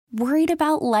Worried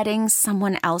about letting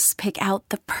someone else pick out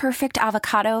the perfect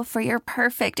avocado for your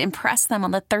perfect impress them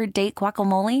on the third date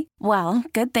guacamole? Well,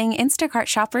 good thing Instacart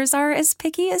shoppers are as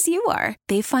picky as you are.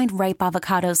 They find ripe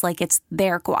avocados like it's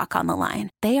their guac on the line.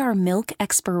 They are milk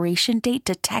expiration date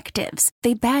detectives.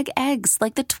 They bag eggs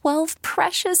like the 12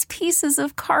 precious pieces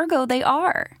of cargo they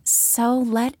are. So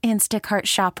let Instacart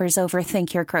shoppers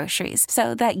overthink your groceries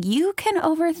so that you can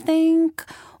overthink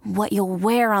what you'll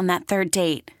wear on that third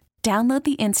date. Download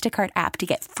the Instacart app to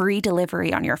get free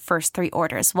delivery on your first 3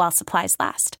 orders while supplies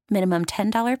last. Minimum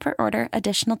 $10 per order.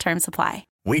 Additional terms apply.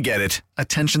 We get it.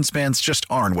 Attention spans just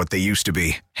aren't what they used to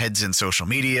be. Heads in social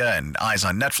media and eyes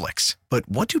on Netflix. But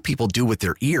what do people do with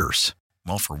their ears?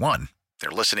 Well, for one, they're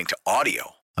listening to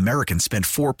audio. Americans spend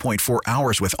 4.4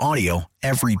 hours with audio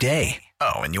every day.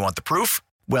 Oh, and you want the proof?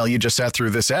 Well, you just sat through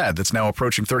this ad that's now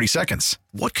approaching 30 seconds.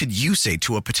 What could you say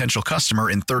to a potential customer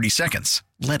in 30 seconds?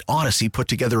 Let Odyssey put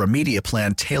together a media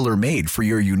plan tailor-made for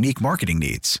your unique marketing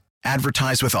needs.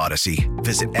 Advertise with Odyssey.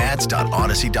 Visit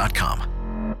ads.odyssey.com.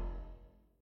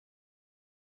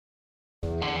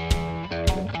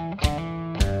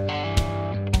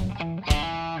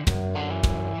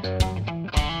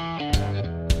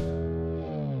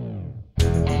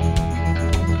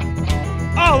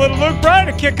 Little Luke Bryan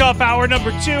to kick off hour number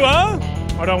 2, huh?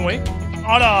 Or don't we?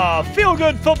 On a Feel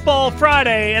Good Football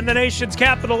Friday in the nation's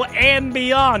capital and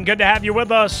beyond. Good to have you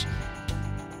with us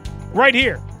right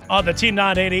here on the Team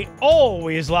 980,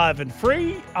 always live and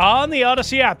free on the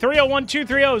Odyssey app.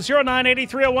 301-230-0980,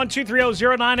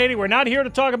 301-230-0980. We're not here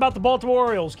to talk about the Baltimore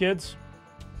Orioles, kids.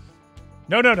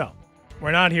 No.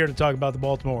 We're not here to talk about the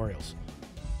Baltimore Orioles.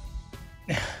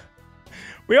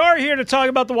 We are here to talk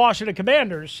about the Washington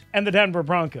Commanders and the Denver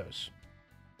Broncos.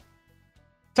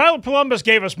 Tyler Columbus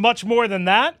gave us much more than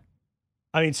that.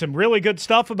 I mean, some really good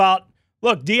stuff about,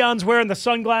 look, Deion's wearing the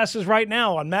sunglasses right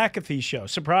now on McAfee's show.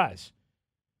 Surprise.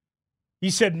 He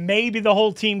said maybe the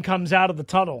whole team comes out of the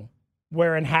tunnel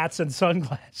wearing hats and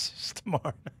sunglasses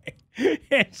tomorrow night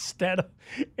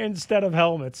instead of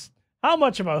helmets. How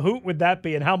much of a hoot would that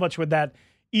be, and how much would that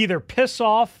either piss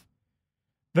off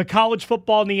the college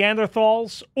football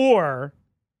Neanderthals, or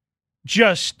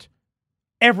just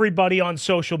everybody on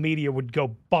social media would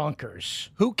go bonkers?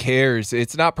 Who cares?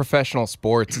 It's not professional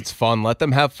sports. It's fun. Let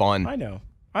them have fun. I know.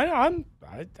 I'm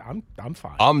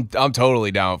fine. I'm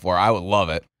totally down for it. I would love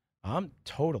it. I'm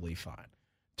totally fine.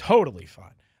 Totally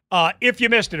fine. If you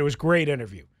missed it, it was a great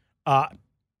interview. I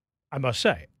must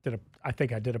say, I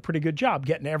think I did a pretty good job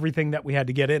getting everything that we had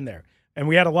to get in there. And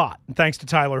we had a lot. And thanks to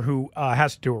Tyler, who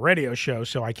has to do a radio show,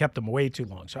 so I kept him away too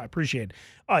long. So I appreciate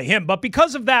him. But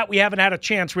because of that, we haven't had a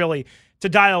chance really to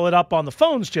dial it up on the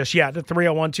phones just yet at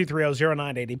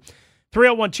 301-230-0980.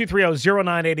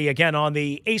 301-230-0980. Again, on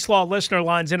the Ace Law listener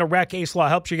lines, in a wreck, Ace Law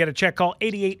helps you get a check. Call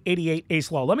 8888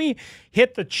 Ace Law. Let me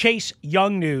hit the Chase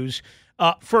Young news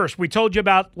first. We told you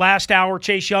about last hour.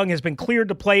 Chase Young has been cleared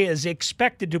to play, is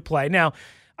expected to play. Now,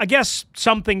 I guess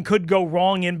something could go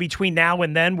wrong in between now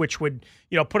and then, which would,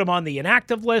 put him on the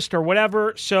inactive list or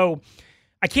whatever. So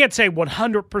I can't say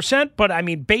 100%, but I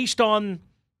mean, based on,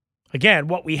 again,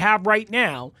 what we have right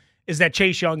now is that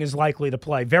Chase Young is likely to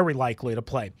play, very likely to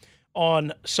play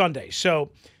on Sunday.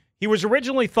 So he was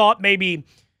originally thought maybe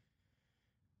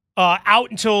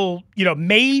out until,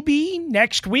 maybe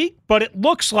next week, but it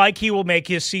looks like he will make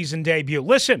his season debut.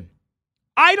 Listen,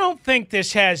 I don't think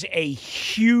this has a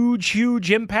huge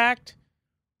impact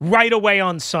right away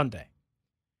on Sunday.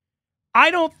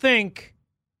 I don't think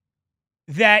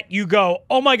that you go,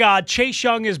 oh my God, Chase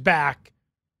Young is back.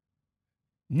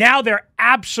 Now they're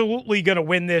absolutely going to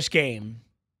win this game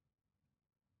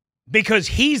because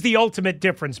he's the ultimate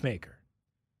difference maker.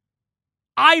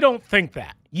 I don't think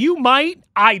that. You might,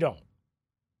 I don't.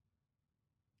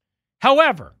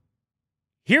 However,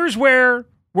 here's where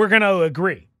we're going to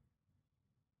agree.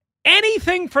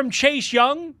 Anything from Chase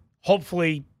Young,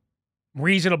 hopefully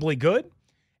reasonably good,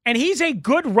 and he's a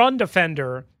good run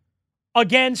defender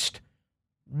against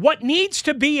what needs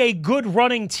to be a good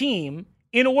running team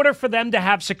in order for them to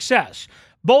have success,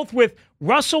 both with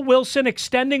Russell Wilson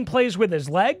extending plays with his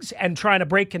legs and trying to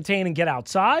break, contain, and get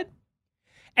outside,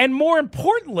 and more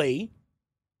importantly,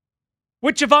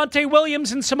 with Javonte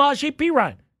Williams and Samaje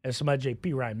Perine. And Samaje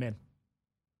Perine, man.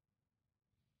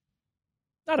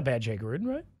 Not a bad Jay Gruden,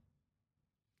 right?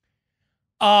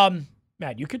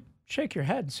 Matt, you could shake your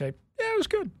head and say, yeah, it was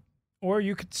good. Or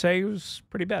you could say it was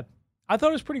pretty bad. I thought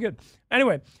it was pretty good.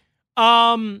 Anyway,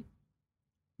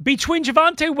 between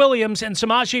Javonte Williams and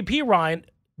Samaje Perine,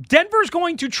 Denver's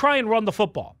going to try and run the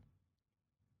football.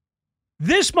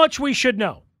 This much we should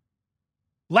know.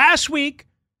 Last week,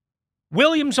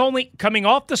 Williams only coming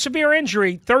off the severe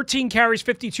injury, 13 carries,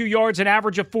 52 yards, an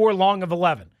average of 4, long of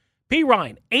 11. P.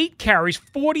 Ryan, 8 carries,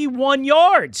 41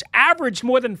 yards, averaged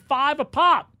more than 5 a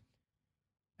pop,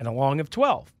 and a long of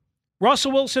 12.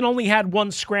 Russell Wilson only had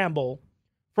 1 scramble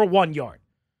for 1 yard.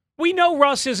 We know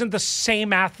Russ isn't the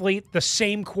same athlete, the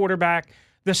same quarterback,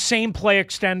 the same play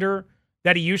extender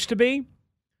that he used to be,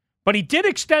 but he did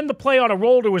extend the play on a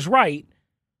roll to his right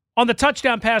on the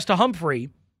touchdown pass to Humphrey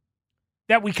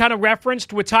that we kind of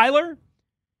referenced with Tyler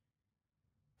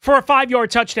for a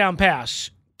 5-yard touchdown pass,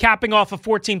 capping off a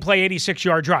 14-play,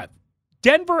 86-yard drive.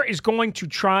 Denver is going to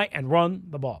try and run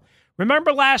the ball.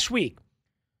 Remember last week,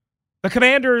 the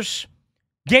Commanders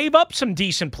gave up some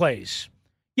decent plays.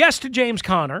 Yes, to James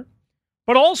Conner,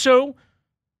 but also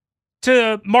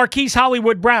to Marquise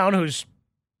Hollywood Brown, who's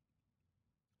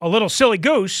a little silly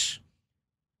goose,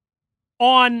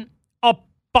 on a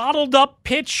bottled-up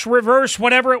pitch, reverse,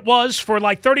 whatever it was, for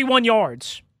like 31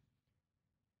 yards.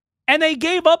 And they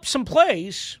gave up some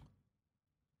plays,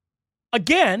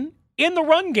 again, in the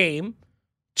run game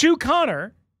to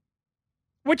Conner,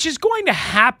 which is going to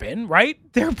happen, right?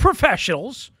 They're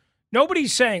professionals.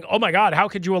 Nobody's saying, oh, my God, how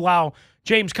could you allow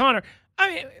James Conner? I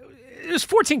mean, it was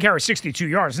 14 carries, 62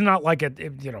 yards. It's not like a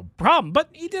problem, but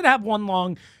he did have one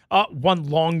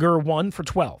longer one for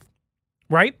 12,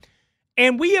 right?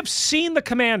 And we have seen the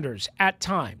Commanders at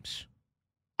times.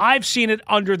 I've seen it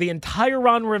under the entire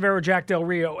Ron Rivera, Jack Del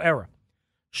Rio era.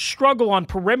 Struggle on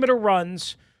perimeter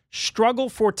runs, struggle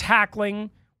for tackling,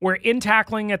 or in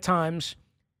tackling at times,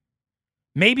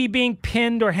 maybe being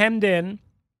pinned or hemmed in,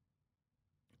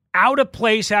 out of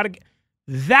place,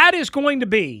 that is going to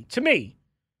be, to me,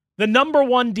 the number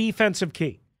one defensive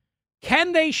key.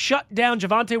 Can they shut down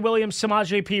Javonte Williams,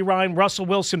 Samaje P. Ryan, Russell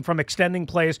Wilson from extending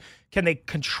plays? Can they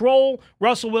control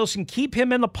Russell Wilson, keep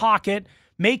him in the pocket,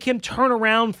 make him turn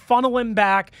around, funnel him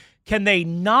back? Can they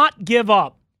not give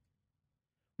up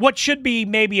what should be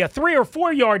maybe a 3 or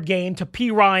 4 yard gain to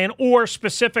P. Ryan or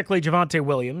specifically Javonte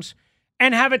Williams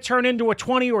and have it turn into a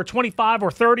 20 or 25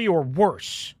 or 30 or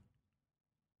worse?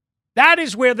 That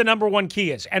is where the number one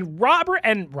key is. And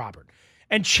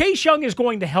Chase Young is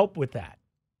going to help with that.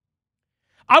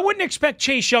 I wouldn't expect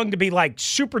Chase Young to be like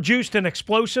super juiced and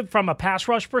explosive from a pass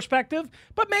rush perspective,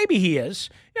 but maybe he is.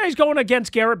 He's going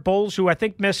against Garrett Bowles, who I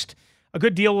think missed a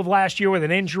good deal of last year with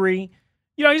an injury.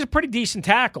 He's a pretty decent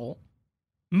tackle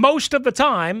most of the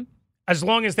time, as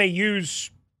long as they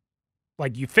use,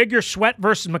 like you figure, Sweat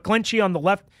versus McClinchy on the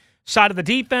left side of the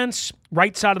defense,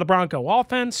 right side of the Bronco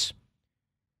offense.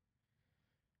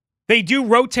 They do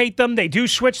rotate them. They do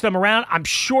switch them around. I'm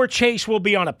sure Chase will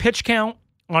be on a pitch count,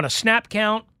 on a snap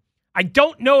count. I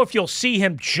don't know if you'll see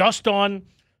him just on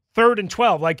 3rd and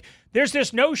 12. Like, there's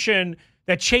this notion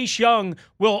that Chase Young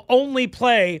will only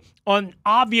play on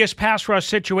obvious pass rush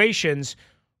situations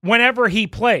whenever he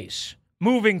plays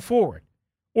moving forward,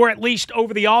 or at least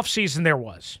over the offseason there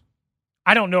was.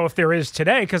 I don't know if there is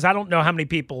today because I don't know how many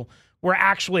people were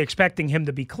actually expecting him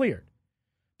to be cleared.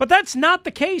 But that's not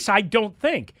the case, I don't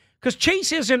think, because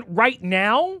Chase isn't right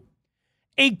now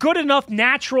a good enough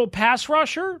natural pass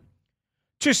rusher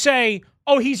to say,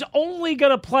 oh, he's only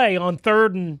going to play on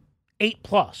 3rd and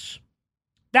 8+.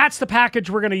 That's the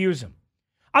package we're going to use him.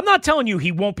 I'm not telling you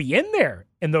he won't be in there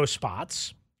in those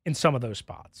spots, in some of those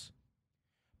spots.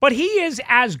 But he is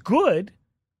as good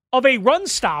of a run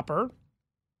stopper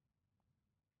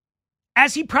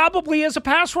as he probably is a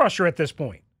pass rusher at this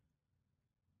point.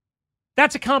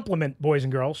 That's a compliment, boys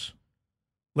and girls.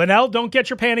 Linnell, don't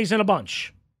get your panties in a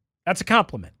bunch. That's a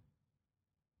compliment.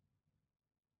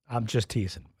 I'm just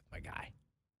teasing with my guy.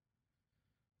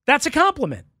 That's a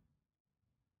compliment.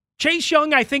 Chase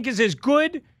Young, I think, is as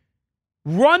good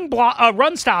run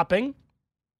stopping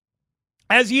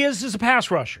as he is as a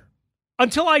pass rusher.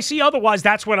 Until I see otherwise,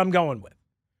 that's what I'm going with.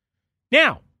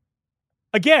 Now,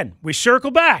 again, we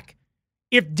circle back.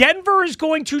 If Denver is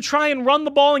going to try and run the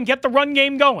ball and get the run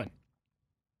game going,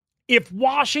 if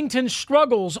Washington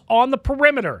struggles on the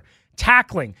perimeter,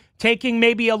 tackling, taking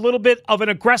maybe a little bit of an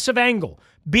aggressive angle,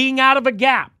 being out of a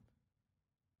gap,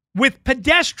 with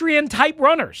pedestrian-type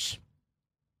runners,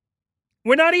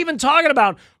 we're not even talking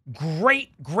about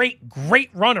great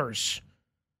runners,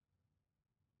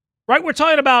 right? We're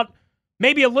talking about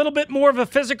maybe a little bit more of a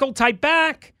physical type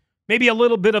back, maybe a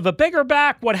little bit of a bigger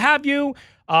back, what have you.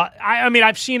 I mean,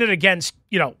 I've seen it against,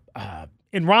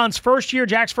 in Ron's first year,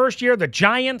 Jack's first year, the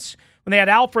Giants, when they had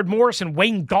Alfred Morris and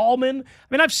Wayne Gallman. I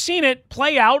mean, I've seen it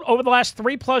play out over the last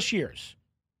 3+ years.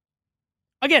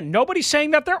 Again, nobody's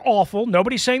saying that they're awful.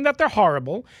 Nobody's saying that they're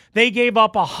horrible. They gave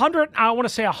up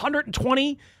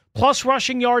 120 plus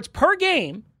rushing yards per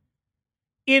game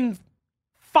in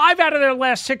 5 out of their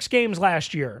last 6 games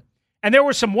last year, and there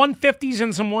were some 150s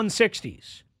and some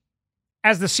 160s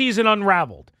as the season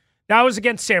unraveled. That was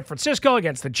against San Francisco,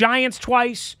 against the Giants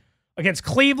twice, against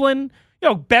Cleveland,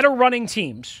 better running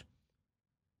teams.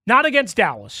 Not against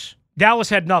Dallas. Dallas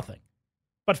had nothing.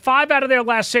 But 5 out of their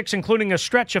last 6, including a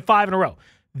stretch of 5 in a row.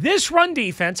 This run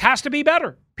defense has to be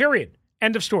better, period.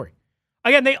 End of story.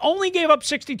 Again, they only gave up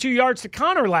 62 yards to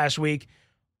Connor last week,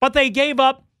 but they gave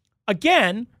up,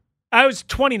 again, I was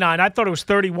 29. I thought it was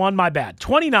 31. My bad.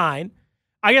 29.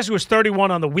 I guess it was 31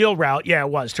 on the wheel route. Yeah, it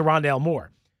was, to Rondale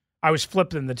Moore. I was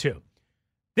flipping the two.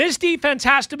 This defense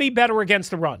has to be better against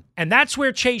the run, and that's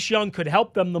where Chase Young could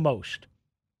help them the most.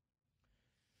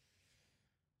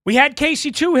 We had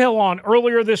Casey Toohill on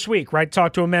earlier this week, right?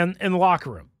 Talked to him in the locker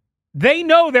room. They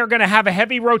know they're going to have a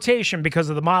heavy rotation because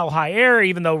of the mile-high air,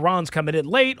 even though Ron's coming in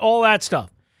late, all that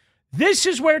stuff. This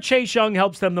is where Chase Young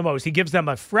helps them the most. He gives them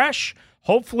a fresh,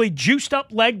 hopefully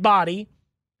juiced-up leg body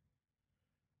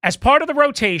as part of the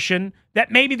rotation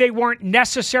that maybe they weren't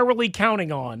necessarily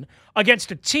counting on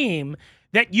against a team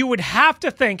that you would have to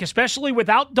think, especially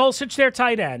without Dulcich, their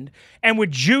tight end, and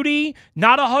with Judy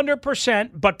not 100%,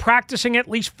 but practicing at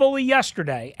least fully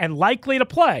yesterday and likely to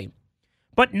play,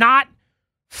 but not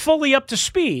fully up to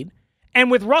speed, and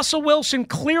with Russell Wilson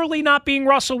clearly not being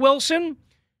Russell Wilson,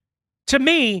 to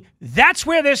me, that's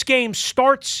where this game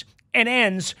starts and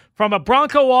ends from a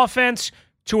Bronco offense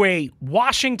to a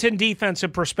Washington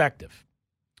defensive perspective.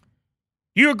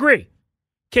 You agree?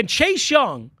 Can Chase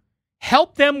Young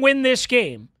help them win this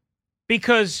game?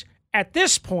 Because at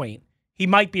this point, he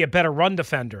might be a better run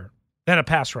defender than a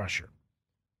pass rusher.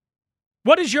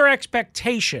 What is your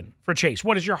expectation for Chase?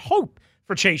 What is your hope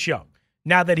for Chase Young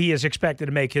now that he is expected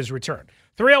to make his return?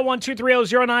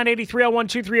 301-230-0980,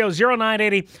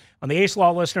 301-230-0980 on the Ace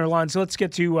Law listener line. So let's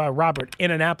get to Robert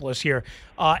in Annapolis here,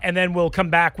 and then we'll come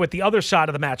back with the other side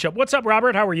of the matchup. What's up,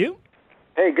 Robert? How are you?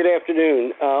 Hey, good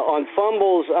afternoon. On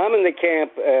fumbles, I'm in the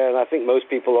camp, and I think most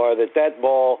people are, that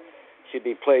ball should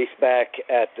be placed back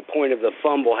at the point of the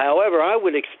fumble. However, I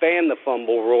would expand the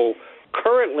fumble rule.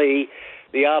 Currently,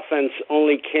 the offense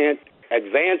only can't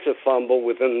advance a fumble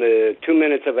within the 2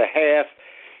 minutes of a half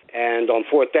and on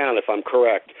fourth down, if I'm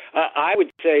correct. I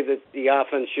would say that the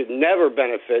offense should never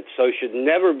benefit, so should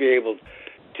never be able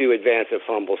to advance a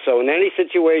fumble. So in any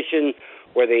situation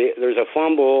where there's a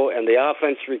fumble and the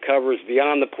offense recovers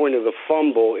beyond the point of the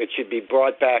fumble, it should be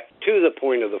brought back to the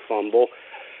point of the fumble.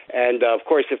 And, of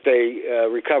course, if they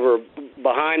recover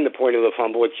behind the point of the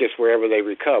fumble, it's just wherever they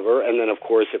recover. And then, of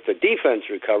course, if the defense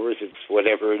recovers, it's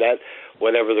whatever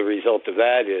the result of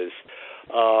that is.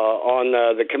 On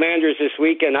the Commanders this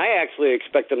weekend, I actually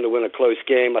expect them to win a close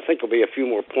game. I think there'll be a few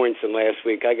more points than last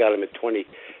week. I got them at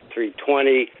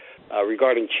 23-20.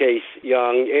 Regarding Chase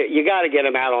Young, you got to get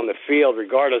him out on the field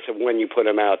regardless of when you put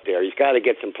him out there. He's got to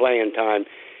get some playing time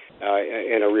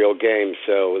in a real game.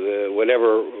 So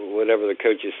whatever the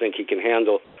coaches think he can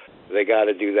handle, they got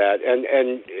to do that.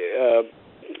 And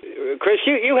Chris,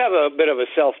 you have a bit of a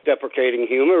self-deprecating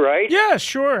humor, right? Yeah,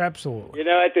 sure, absolutely. You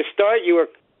know, at the start you were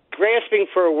grasping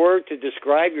for a word to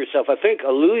describe yourself. I think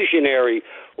illusionary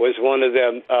was one of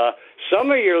them.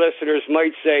 Some of your listeners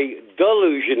might say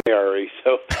delusionary,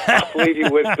 so I'll leave you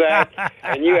with that,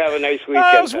 and you have a nice weekend.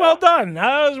 That was well done.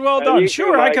 That was well done.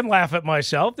 Sure, too, I can laugh at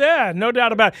myself. Yeah, no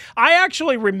doubt about it. I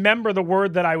actually remember the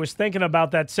word that I was thinking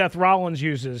about that Seth Rollins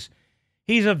uses.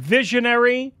 He's a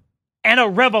visionary and a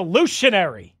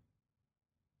revolutionary.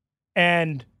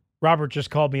 And Robert just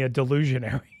called me a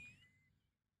delusionary.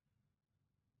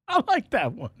 I like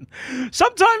that one.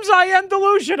 Sometimes I am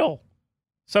delusional.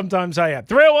 Sometimes I am.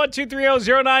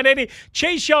 301-230-0980.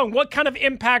 Chase Young, what kind of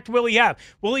impact will he have?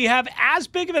 Will he have as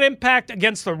big of an impact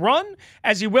against the run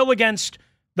as he will against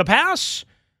the pass?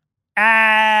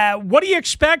 What do you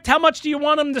expect? How much do you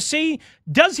want him to see?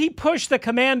 Does he push the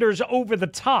Commanders over the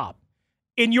top,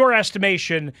 in your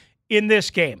estimation, in this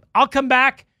game? I'll come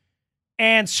back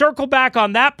and circle back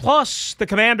on that, plus the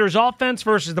Commanders' offense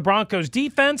versus the Broncos'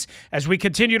 defense as we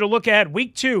continue to look at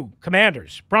Week 2,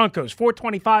 Commanders, Broncos,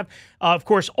 425. Of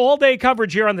course, all-day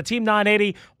coverage here on the Team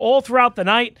 980, all throughout the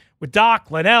night with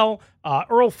Doc, Linnell,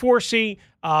 Earl Forsey,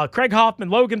 Craig Hoffman,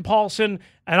 Logan Paulson,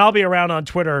 and I'll be around on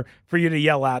Twitter for you to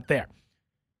yell out there.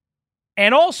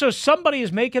 And also, somebody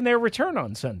is making their return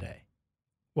on Sunday.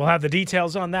 We'll have the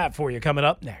details on that for you coming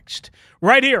up next.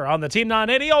 Right here on the Team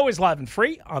 980, always live and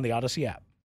free on the Odyssey app.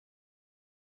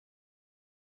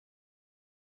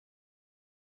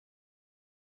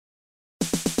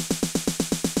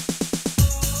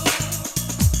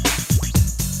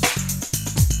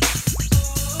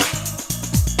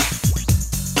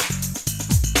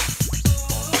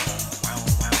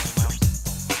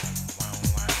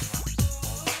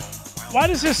 Why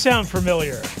does this sound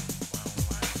familiar?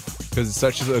 Because it's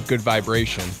such a good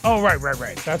vibration. Oh,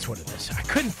 right. That's what it is. I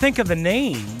couldn't think of the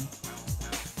name.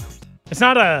 It's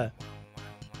not a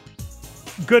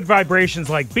Good Vibrations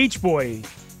like Beach Boy.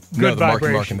 Good the Marky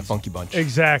Vibrations. Mark and the Funky Bunch.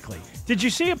 Exactly. Did you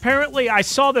see, apparently, I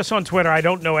saw this on Twitter, I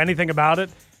don't know anything about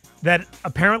it, that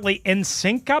apparently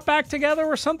NSYNC got back together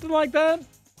or something like that?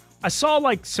 I saw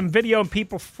like some video and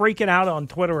people freaking out on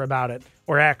Twitter about it,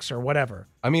 or X or whatever.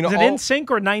 I mean, is it NSYNC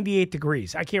or 98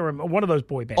 Degrees? I can't remember. One of those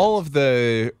boy bands. All of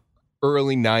the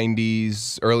early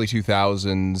 90s, early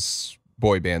 2000s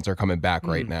boy bands are coming back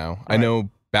right now. Right. I know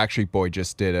Backstreet Boy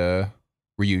just did a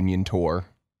reunion tour.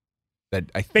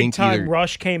 That I think Big Time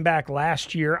Rush came back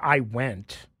last year. I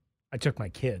went. I took my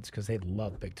kids because they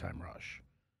love Big Time Rush.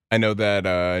 I know that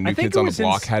New Kids on the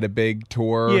Block had a big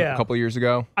tour a couple years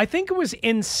ago. I think it was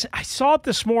I saw it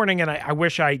this morning, and I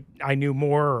wish I knew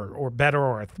more or better,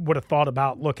 or I would have thought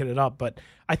about looking it up. But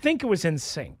I think it was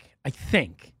NSYNC. I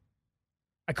think.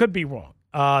 I could be wrong.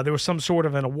 There was some sort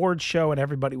of an award show, and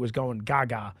everybody was going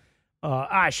gaga.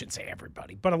 I shouldn't say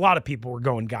everybody, but a lot of people were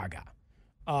going gaga.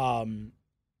 You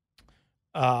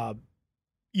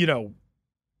know,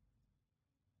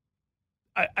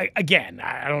 I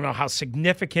don't know how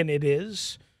significant it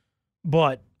is,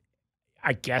 but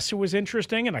I guess it was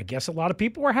interesting, and I guess a lot of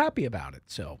people were happy about it.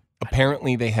 So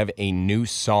apparently, they have a new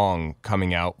song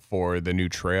coming out for the new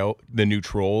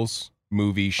Trolls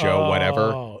movie show,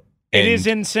 whatever. It is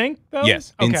NSYNC, though?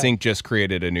 Yes, okay. NSYNC just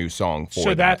created a new song for that.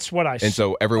 So that's what I saw. And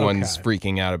so everyone's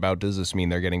freaking out about, does this mean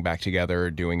they're getting back together,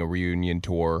 doing a reunion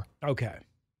tour? Okay.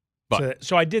 But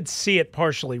so I did see it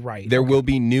partially right. There will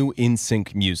be new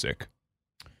NSYNC music.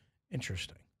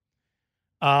 Interesting.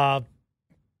 I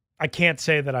can't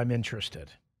say that I'm interested.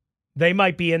 They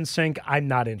might be in sync. I'm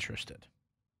not interested.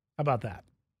 How about that?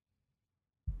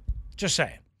 Just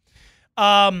saying.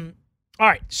 All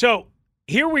right. So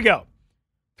here we go.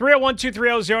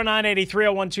 301-230-0980,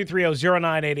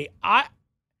 301-230-0980.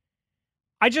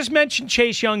 I just mentioned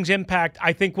Chase Young's impact,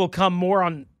 I think, will come more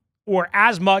on, or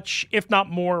as much, if not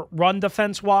more, run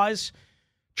defense-wise.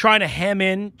 Trying to hem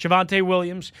in Javonte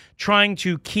Williams, trying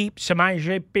to keep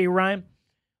Samaje Perine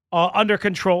under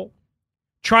control,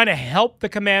 trying to help the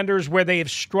Commanders where they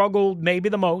have struggled maybe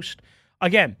the most.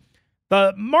 Again,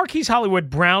 the Marquise Hollywood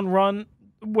Brown run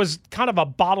was kind of a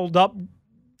bottled up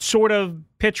sort of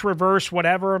pitch reverse,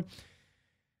 whatever.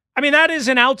 I mean, that is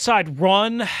an outside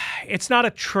run. It's not a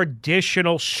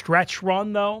traditional stretch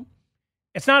run, though.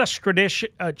 It's not a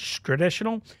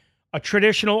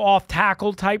traditional off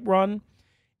tackle type run.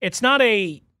 It's not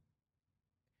a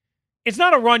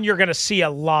run you're going to see a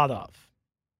lot of.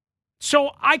 So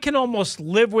I can almost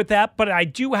live with that, but I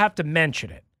do have to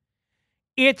mention it.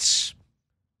 It's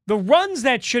the runs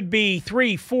that should be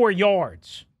 3-4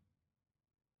 yards.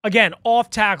 Again, off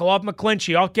tackle, off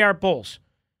McClinchy, off Garrett Bowles,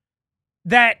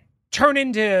 that turn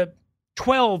into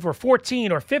 12 or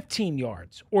 14 or 15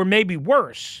 yards, or maybe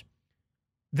worse,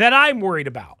 that I'm worried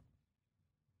about.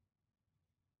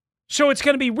 So it's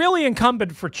going to be really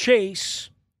incumbent for Chase,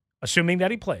 assuming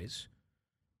that he plays,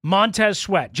 Montez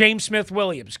Sweat, James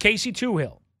Smith-Williams, Casey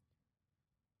Toohill,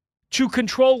 to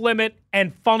control limit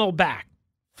and funnel back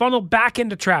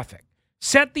into traffic.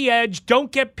 Set the edge,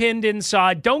 don't get pinned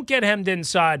inside, don't get hemmed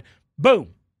inside,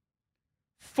 boom.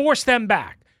 Force them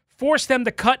back. Force them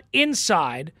to cut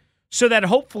inside so that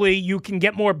hopefully you can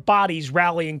get more bodies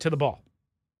rallying to the ball.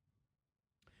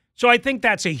 So I think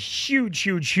that's a huge,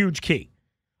 huge, huge key.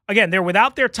 Again, they're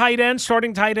without their tight end,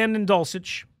 starting tight end in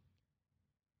Dulcich.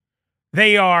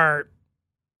 They are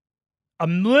a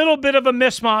little bit of a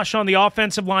mishmash on the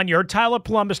offensive line. You heard Tyler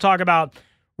Columbus talk about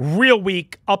real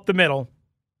weak up the middle.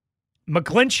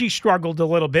 McClinchy struggled a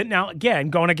little bit. Now, again,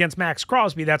 going against Max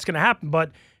Crosby, that's going to happen, but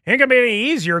it ain't going to be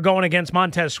any easier going against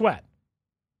Montez Sweat.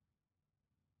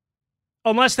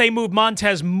 Unless they move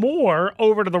Montez more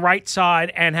over to the right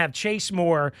side and have Chase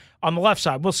more on the left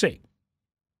side. We'll see.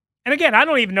 And again, I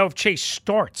don't even know if Chase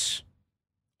starts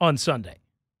on Sunday.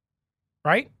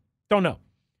 Right? Don't know.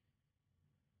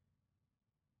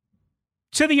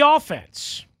 To the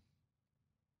offense.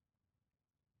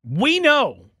 We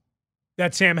know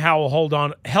that Sam Howell held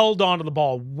on to the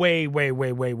ball way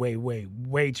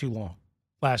too long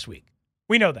last week.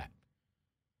 We know that.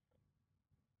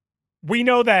 We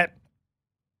know that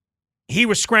he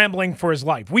was scrambling for his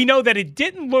life. We know that it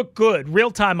didn't look good,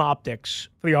 real-time optics,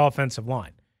 for the offensive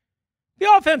line.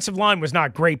 The offensive line was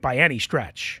not great by any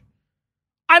stretch.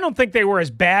 I don't think they were as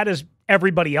bad as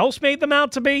everybody else made them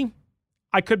out to be.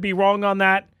 I could be wrong on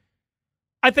that.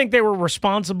 I think they were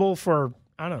responsible for,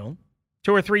 2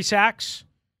 or 3 sacks,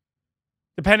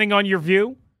 depending on your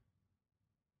view.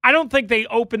 I don't think they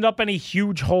opened up any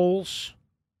huge holes.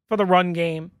 for the run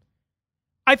game.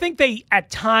 I think they, at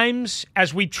times,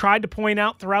 as we tried to point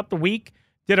out throughout the week,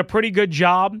 did a pretty good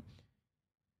job.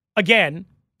 Again,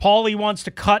 Paulie wants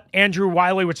to cut Andrew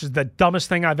Wiley, which is the dumbest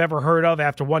thing I've ever heard of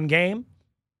after one game.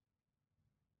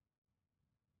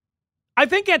 I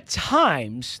think at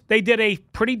times they did a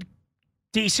pretty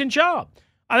decent job.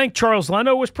 I think Charles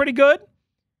Leno was pretty good.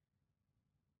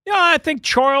 Yeah, I think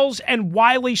Charles and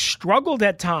Wiley struggled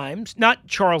at times. Not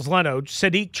Charles Leno,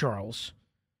 Sadiq Charles.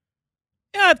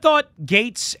 Yeah, I thought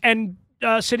Gates and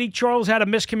Sadiq Charles had a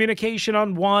miscommunication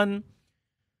on one.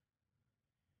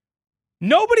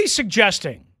 Nobody's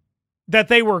suggesting that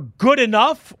they were good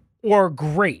enough or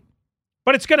great,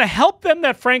 but it's going to help them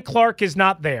that Frank Clark is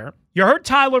not there. You heard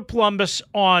Tyler Columbus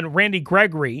on Randy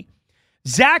Gregory.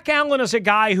 Zach Allen is a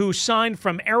guy who signed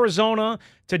from Arizona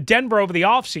to Denver over the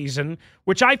offseason,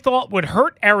 which I thought would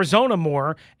hurt Arizona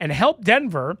more and help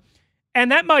Denver, and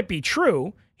that might be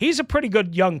true. He's a pretty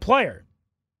good young player.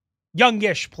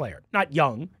 Youngish player. Not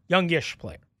young, youngish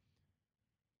player.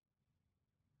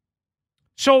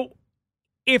 So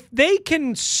if they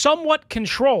can somewhat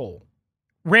control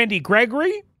Randy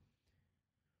Gregory,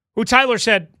 who Tyler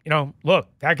said, look,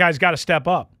 that guy's got to step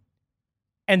up.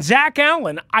 And Zach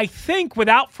Allen, I think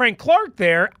without Frank Clark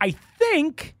there, I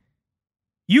think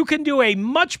you can do a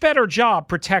much better job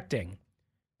protecting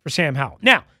for Sam Howell.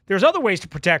 Now, there's other ways to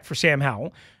protect for Sam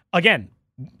Howell. Again,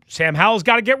 Sam Howell's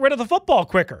got to get rid of the football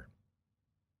quicker.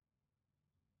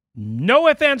 No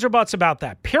ifs, ands, or buts about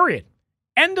that. Period.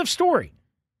 End of story.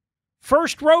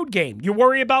 First road game, you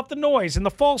worry about the noise and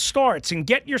the false starts and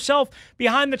get yourself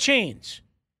behind the chains.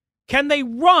 Can they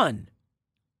run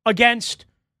against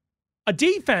a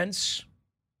defense,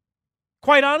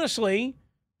 quite honestly,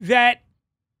 that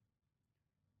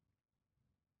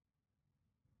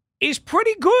is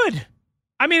pretty good?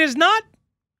 I mean, it's not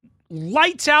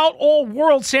lights out all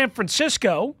world San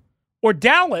Francisco or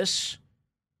Dallas,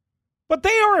 but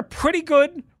they are a pretty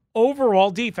good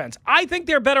overall defense. I think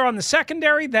they're better on the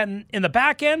secondary than in the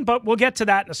back end, but we'll get to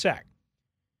that in a sec.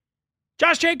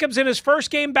 Josh Jacobs in his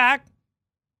first game back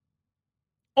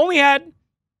only had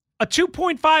a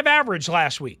 2.5 average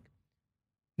last week.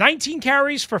 19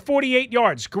 carries for 48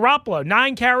 yards. Garoppolo,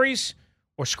 9 carries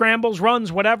or scrambles,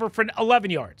 runs, whatever, for 11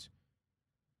 yards.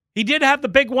 He did have the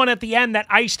big one at the end that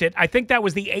iced it. I think that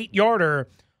was the 8-yarder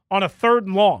on a 3rd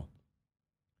and long,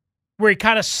 where he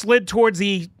kind of slid towards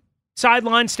the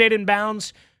sideline, stayed in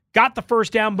bounds, got the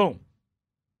first down, boom.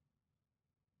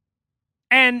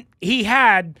 And he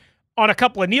had, on a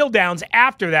couple of kneel downs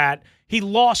after that, he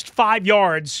lost 5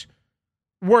 yards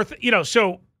worth,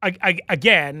 so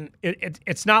again,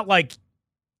 it's not like,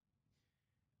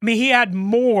 he had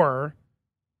more.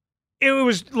 It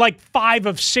was like 5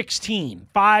 of 16,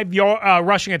 5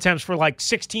 rushing attempts for like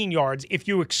 16 yards if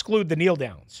you exclude the kneel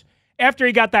downs. After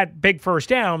he got that big first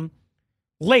down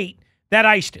late, that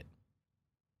iced it.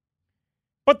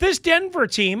 But this Denver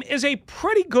team is a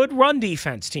pretty good run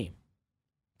defense team.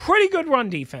 Pretty good run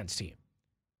defense team.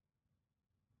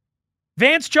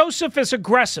 Vance Joseph is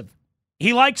aggressive.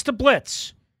 He likes to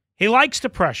blitz. He likes to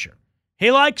pressure.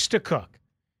 He likes to cook.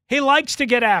 He likes to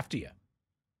get after you.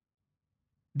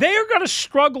 They are going to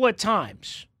struggle at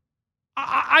times.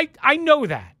 I know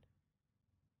that.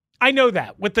 I know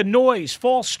that. With the noise,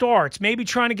 false starts, maybe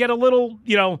trying to get a little,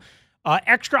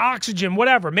 extra oxygen,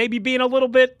 whatever, maybe being a little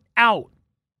bit out.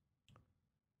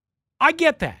 I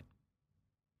get that.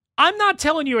 I'm not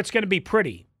telling you it's going to be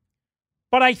pretty,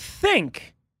 but I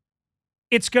think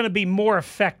it's going to be more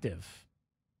effective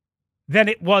than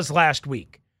it was last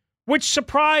week, which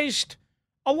surprised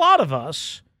a lot of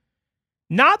us.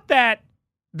 Not that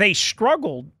they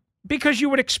struggled, because you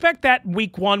would expect that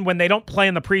week one when they don't play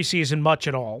in the preseason much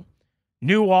at all.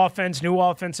 New offense, new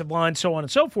offensive line, so on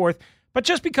and so forth, but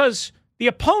just because the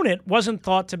opponent wasn't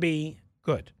thought to be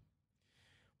good.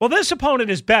 Well, this opponent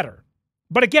is better.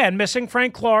 But again, missing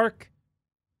Frank Clark,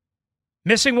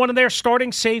 missing one of their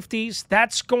starting safeties,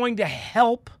 that's going to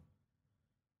help.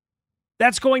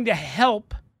 That's going to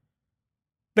help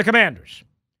the Commanders.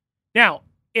 Now,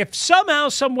 if somehow,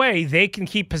 some way they can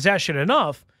keep possession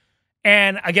enough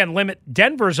and, again, limit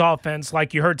Denver's offense,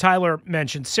 like you heard Tyler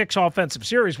mention, 6 offensive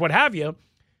series, what have you,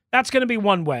 that's going to be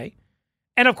one way.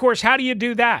 And, of course, how do you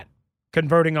do that?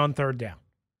 Converting on 3rd down.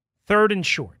 3rd and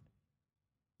short.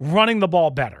 Running the ball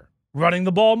better. Running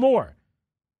the ball more.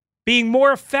 Being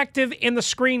more effective in the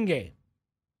screen game.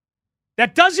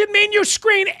 That doesn't mean you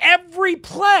screen every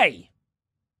play.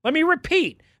 Let me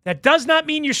repeat. That does not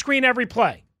mean you screen every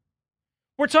play.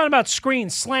 We're talking about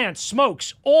screens, slants,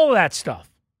 smokes, all of that stuff.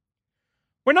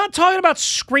 We're not talking about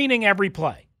screening every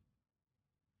play.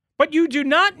 But you do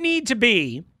not need to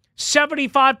be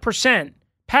 75%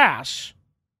 pass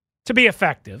to be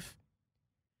effective.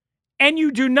 And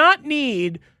you do not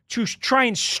need to try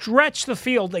and stretch the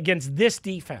field against this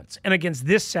defense and against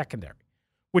this secondary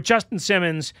with Justin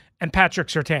Simmons and Patrick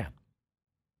Surtain.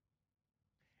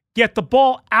 Get the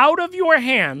ball out of your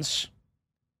hands.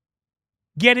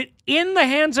 Get it in the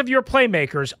hands of your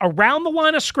playmakers around the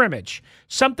line of scrimmage,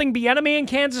 something Bieniemy in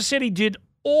Kansas City did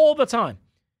all the time.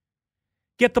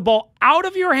 Get the ball out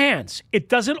of your hands. It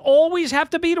doesn't always have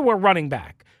to be to a running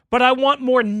back, but I want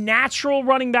more natural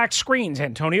running back screens.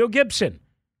 Antonio Gibson.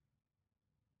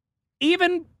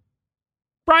 Even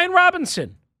Brian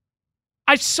Robinson.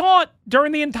 I saw it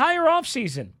during the entire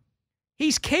offseason.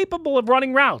 He's capable of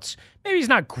running routes. Maybe he's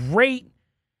not great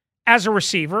as a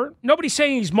receiver. Nobody's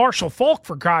saying he's Marshall Faulk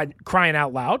for crying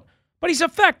out loud, but he's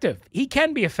effective. He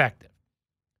can be effective.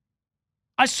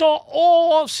 I saw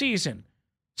all offseason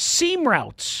seam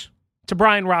routes to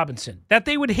Brian Robinson that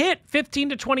they would hit 15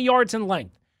 to 20 yards in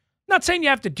length. Not saying you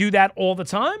have to do that all the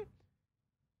time,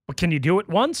 but can you do it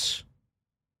once?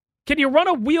 Can you run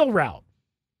a wheel route?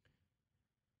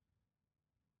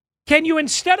 Can you,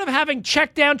 instead of having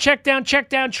check down,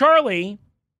 Charlie,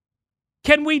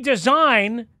 can we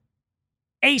design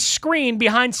a screen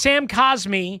behind Sam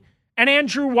Cosmi and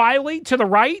Andrew Wiley to the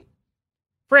right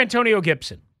for Antonio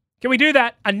Gibson? Can we do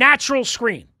that? A natural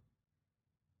screen.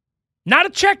 Not a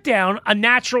check down, a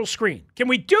natural screen. Can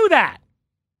we do that?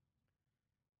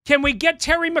 Can we get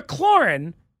Terry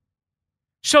McLaurin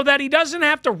so that he doesn't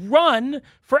have to run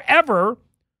forever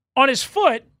on his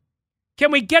foot?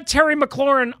 Can we get Terry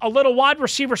McLaurin a little wide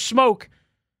receiver smoke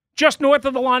just north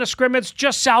of the line of scrimmage,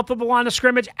 just south of the line of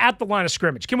scrimmage, at the line of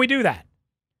scrimmage? Can we do that?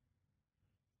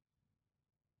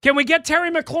 Can we get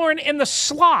Terry McLaurin in the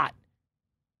slot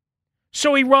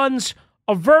so he runs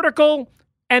a vertical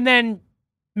and then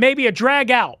maybe a drag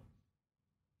out?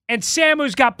 And Sam,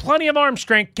 who's got plenty of arm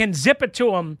strength, can zip it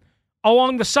to him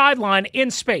along the sideline in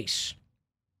space.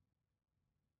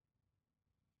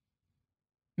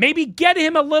 Maybe get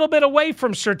him a little bit away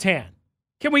from Surtain.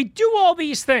 Can we do all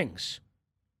these things?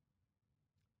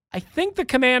 I think the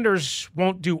Commanders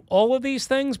won't do all of these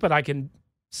things, but I can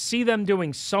see them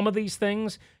doing some of these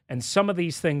things and some of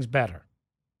these things better.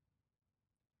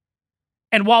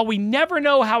 And while we never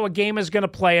know how a game is going to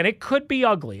play, and it could be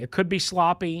ugly, it could be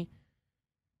sloppy,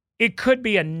 it could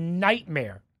be a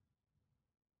nightmare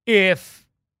if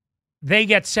they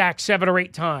get sacked 7 or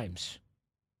 8 times.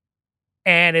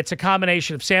 And it's a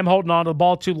combination of Sam holding on to the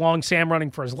ball too long, Sam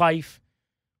running for his life,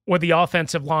 or the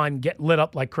offensive line get lit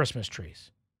up like Christmas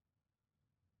trees.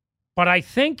 But I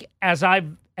think as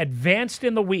I've advanced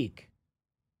in the week,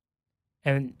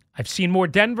 and I've seen more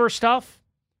Denver stuff,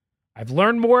 I've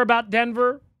learned more about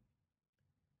Denver,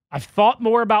 I've thought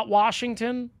more about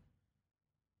Washington,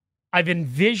 I've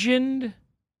envisioned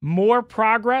more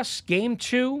progress, game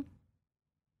 2.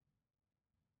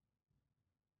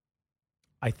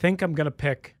 I think I'm going to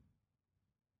pick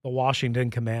the Washington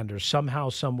Commanders somehow,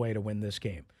 some way to win this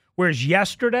game. Whereas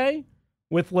yesterday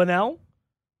with Linnell,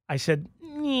 I said,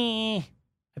 I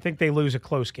think they lose a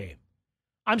close game.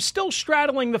 I'm still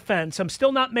straddling the fence. I'm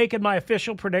still not making my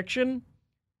official prediction.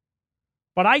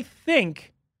 But I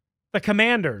think the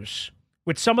Commanders,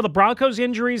 with some of the Broncos'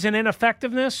 injuries and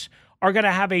ineffectiveness, are going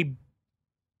to have a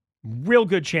real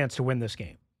good chance to win this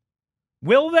game.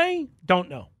 Will they? Don't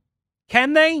know.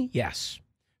 Can they? Yes.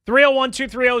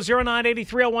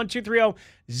 301-230-0980,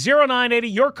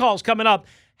 301-230-0980. Your call's coming up.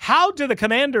 How do the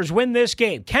Commanders win this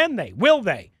game? Can they? Will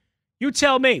they? You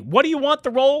tell me. What do you want the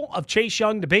role of Chase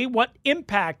Young to be? What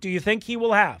impact do you think he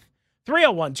will have?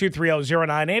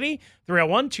 301-230-0980,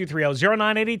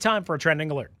 301-230-0980. Time for a trending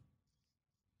alert.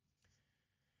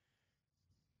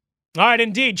 All right,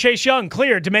 indeed, Chase Young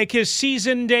cleared to make his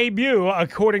season debut,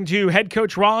 according to head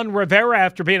coach Ron Rivera,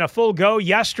 after being a full go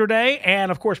yesterday and,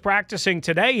 of course, practicing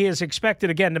today. He is expected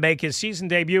again to make his season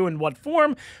debut. In what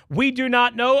form, we do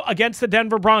not know, against the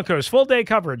Denver Broncos. Full day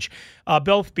coverage,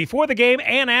 both before the game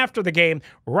and after the game,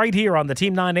 right here on the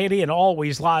Team 980 and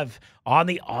always live on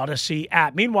the Odyssey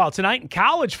app. Meanwhile, tonight in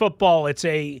college football, it's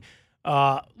a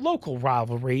local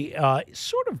rivalry,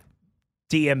 sort of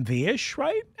DMV-ish,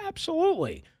 right?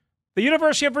 Absolutely. The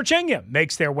University of Virginia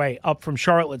makes their way up from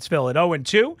Charlottesville at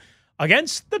 0-2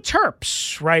 against the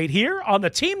Terps right here on the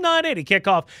Team 980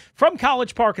 kickoff from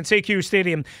College Park and CQ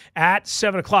Stadium at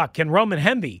 7 o'clock. Can Roman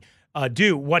Hemby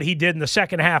do what he did in the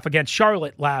second half against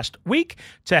Charlotte last week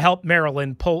to help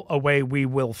Maryland pull away? We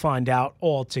will find out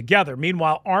all together.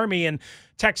 Meanwhile, Army and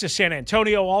Texas San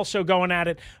Antonio also going at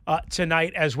it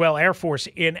tonight as well. Air Force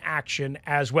in action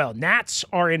as well. Nats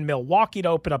are in Milwaukee to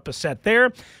open up a set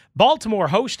there. Baltimore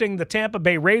hosting the Tampa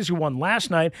Bay Rays, who won last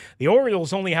night. The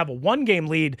Orioles only have a 1-game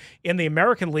lead in the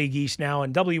American League East now.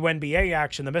 In WNBA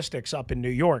action, the Mystics up in New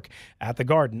York at the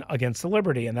Garden against the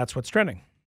Liberty, and that's what's trending.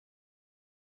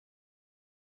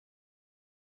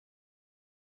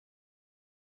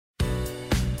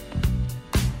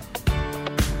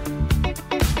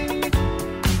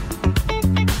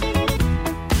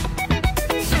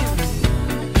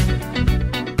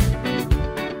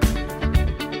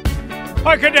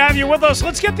 All right, good to have you with us.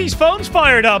 Let's get these phones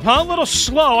fired up, huh? A little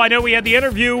slow. I know we had the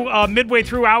interview midway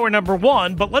through hour number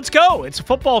 1, but let's go. It's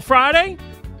Football Friday.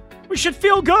 We should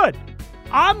feel good.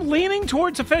 I'm leaning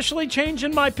towards officially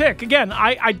changing my pick. Again,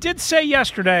 I did say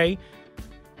yesterday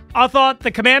I thought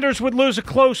the Commanders would lose a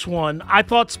close one. I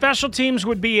thought special teams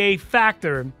would be a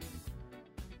factor.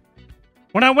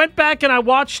 When I went back and I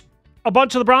watched a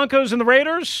bunch of the Broncos and the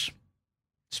Raiders,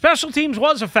 special teams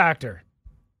was a factor.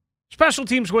 Special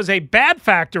teams was a bad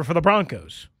factor for the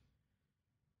Broncos.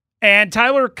 And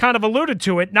Tyler kind of alluded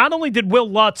to it. Not only did Will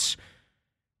Lutz,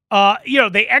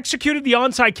 they executed the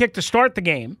onside kick to start the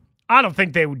game. I don't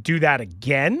think they would do that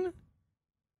again.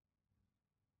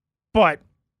 But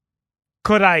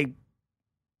could they?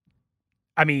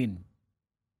 I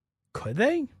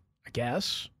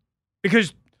guess.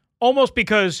 Because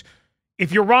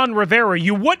if you're Ron Rivera,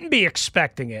 you wouldn't be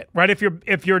expecting it, right? If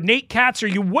you're Nate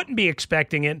Katzer, you wouldn't be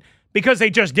expecting it because they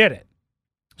just did it.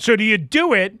 So do you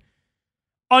do it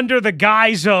under the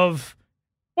guise of,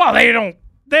 well, they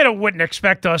wouldn't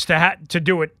expect us to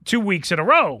do it 2 weeks in a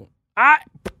row.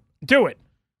 Do it.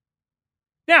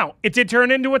 Now, it did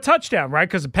turn into a touchdown, right?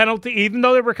 Because the penalty, even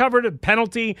though they recovered a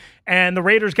penalty and the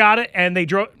Raiders got it and they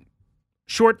drove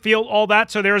short field, all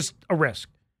that, so there's a risk.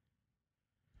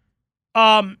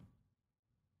 But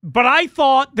I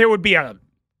thought there would be a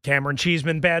Cameron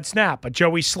Cheeseman bad snap, a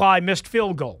Joey Sly missed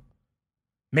field goal.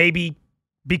 Maybe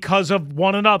because of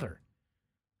one another.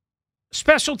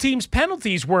 Special teams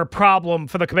penalties were a problem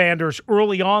for the Commanders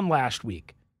early on last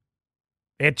week.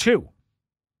 They had 2.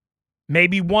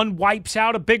 Maybe one wipes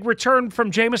out a big return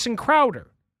from Jamison Crowder.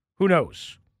 Who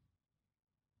knows?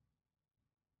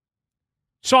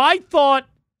 So I thought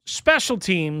special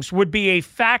teams would be a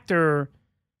factor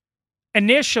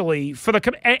initially for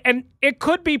and it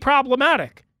could be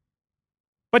problematic.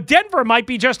 But Denver might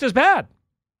be just as bad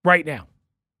right now.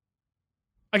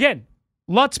 Again,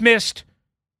 Lutz missed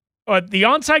the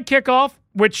onside kickoff,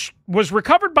 which was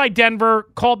recovered by Denver,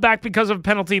 called back because of a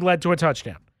penalty, led to a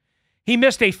touchdown. He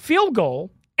missed a field goal,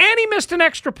 and he missed an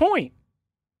extra point.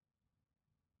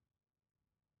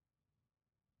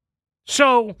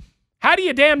 So, how do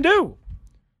you damn do?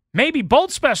 Maybe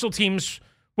both special teams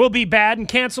will be bad and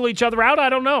cancel each other out. I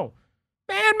don't know.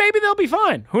 Man, maybe they'll be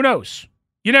fine. Who knows?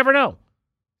 You never know.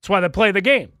 That's why they play the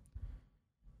game.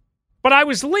 But I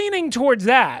was leaning towards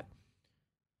that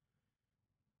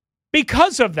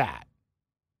because of that.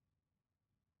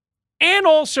 And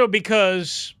also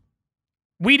because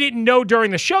we didn't know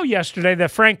during the show yesterday that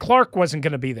Frank Clark wasn't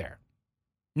going to be there.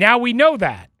 Now we know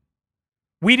that.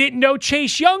 We didn't know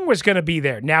Chase Young was going to be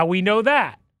there. Now we know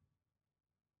that.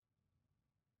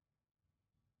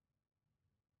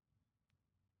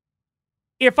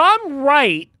 If I'm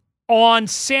right on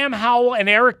Sam Howell and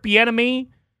Eric Bieniemy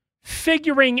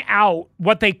figuring out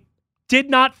what they did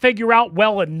not figure out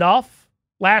well enough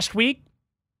last week,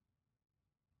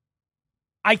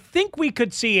 I think we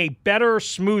could see a better,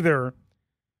 smoother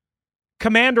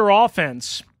Commander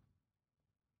offense.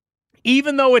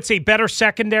 Even though it's a better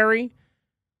secondary,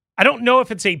 I don't know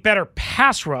if it's a better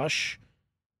pass rush,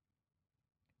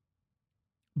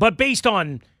 but based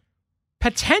on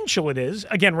potential it is.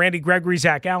 Again, Randy Gregory,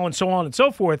 Zach Allen, so on and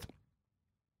so forth.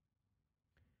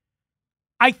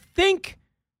 I think,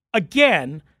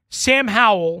 again, Sam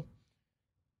Howell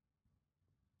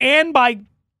and by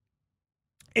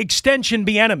extension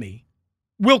Bieniemy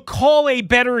will call a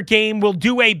better game, will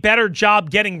do a better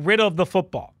job getting rid of the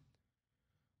football.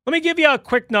 Let me give you a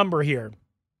quick number here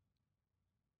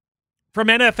from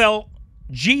NFL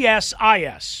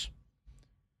GSIS.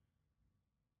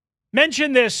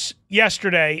 Mentioned this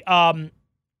yesterday,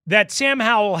 that Sam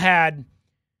Howell had,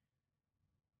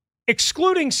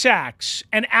 excluding sacks,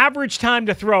 an average time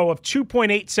to throw of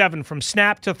 2.87 from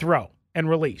snap to throw and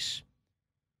release.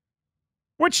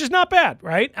 Which is not bad,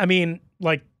 right? I mean,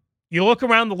 like, you look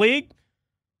around the league,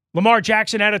 Lamar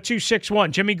Jackson had a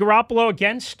 2.61. Jimmy Garoppolo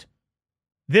against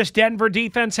this Denver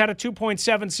defense had a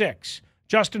 2.76.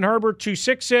 Justin Herbert,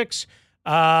 2.66.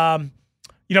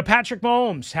 Patrick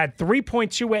Mahomes had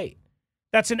 3.28.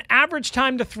 That's an average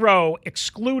time to throw,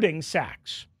 excluding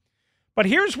sacks. But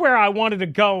here's where I wanted to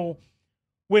go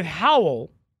with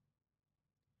Howell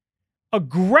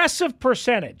aggressive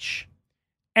percentage,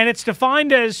 and it's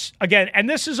defined as, again, and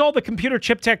this is all the computer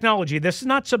chip technology. This is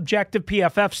not subjective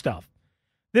PFF stuff.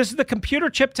 This is the computer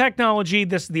chip technology.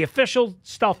 This is the official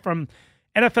stuff from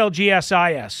NFL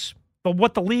GSIS, but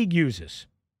what the league uses.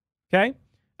 Okay?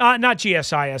 Not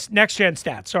GSIS, Next Gen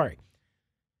Stats, sorry.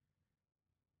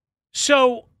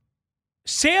 So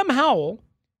Sam Howell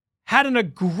had an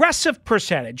aggressive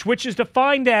percentage, which is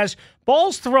defined as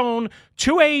balls thrown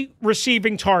to a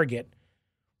receiving target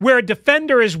where a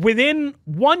defender is within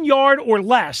 1 yard or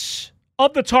less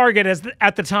of the target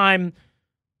at the time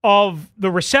of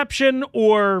the reception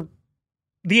or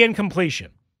the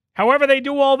incompletion. However they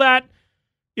do all that,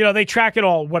 they track it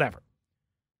all, whatever.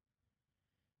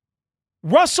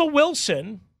 Russell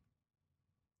Wilson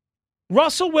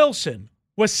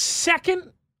was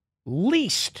second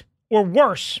least or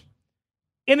worse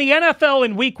in the NFL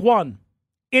in week 1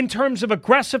 in terms of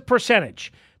aggressive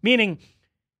percentage, meaning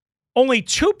only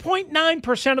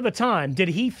 2.9% of the time did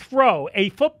he throw a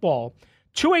football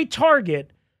to a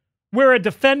target where a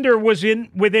defender was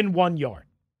within 1 yard.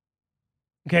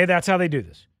 Okay, that's how they do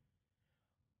this.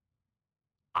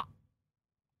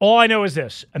 All I know is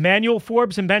this. Emmanuel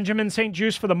Forbes and Benjamin St.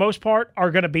 Juste, for the most part, are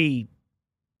going to be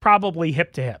probably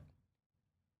hip to hip.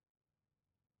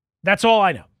 That's all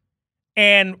I know.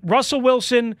 And Russell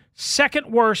Wilson, second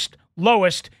worst,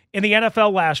 lowest in the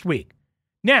NFL last week.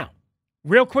 Now,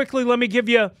 real quickly, let me give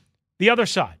you the other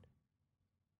side.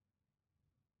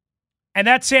 And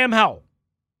that's Sam Howell.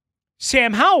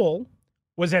 Sam Howell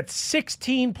was at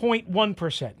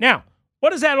 16.1%. Now,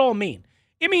 what does that all mean?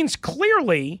 It means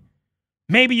clearly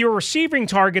maybe your receiving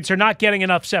targets are not getting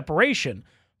enough separation,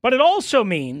 but it also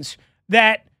means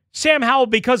that Sam Howell,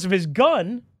 because of his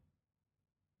gun,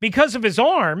 because of his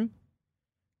arm,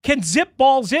 can zip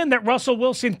balls in that Russell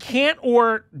Wilson can't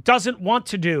or doesn't want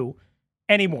to do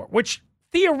anymore, which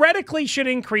theoretically should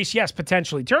increase, yes,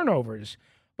 potentially turnovers,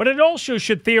 but it also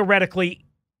should theoretically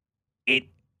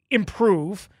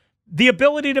improve the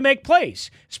ability to make plays,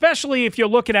 especially if you're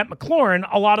looking at McLaurin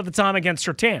a lot of the time against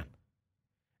Surtain.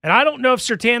 And I don't know if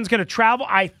Surtain's going to travel.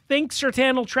 I think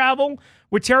Surtain will travel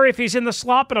with Terry if he's in the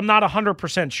slot, but I'm not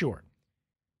 100% sure.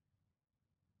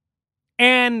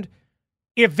 And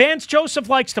if Vance Joseph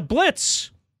likes to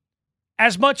blitz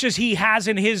as much as he has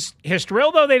in his history,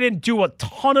 although they didn't do a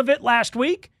ton of it last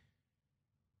week,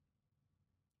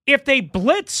 if they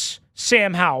blitz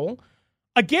Sam Howell,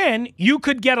 again, you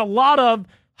could get a lot of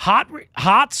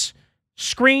hots,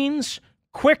 screens,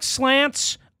 quick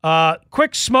slants,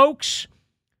 quick smokes,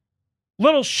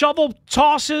 little shovel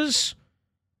tosses,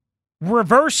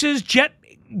 reverses, jet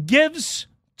gives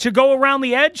to go around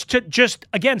the edge to just,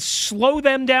 again, slow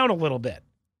them down a little bit,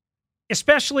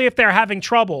 especially if they're having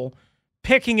trouble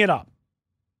picking it up.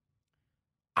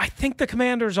 I think the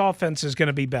Commanders' offense is going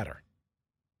to be better.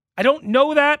 I don't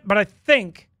know that, but I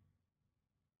think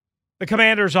the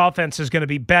Commanders' offense is going to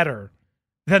be better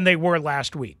than they were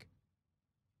last week.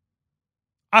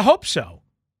 I hope so,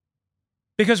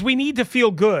 because we need to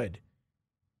feel good.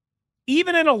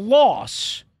 Even in a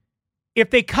loss,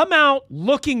 if they come out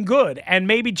looking good and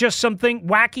maybe just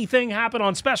wacky thing happened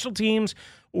on special teams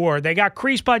or they got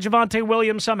creased by Javonte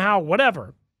Williams somehow,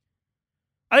 whatever,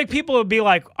 I think people would be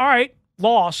like, all right,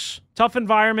 loss, tough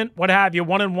environment, what have you,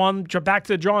 1-1, back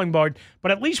to the drawing board.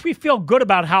 But at least we feel good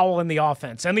about Howell in the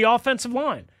offense and the offensive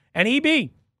line and EB.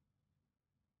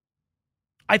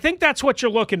 I think that's what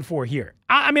you're looking for here.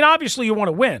 I mean, obviously you want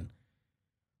to win.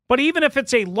 But even if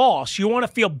it's a loss, you want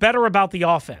to feel better about the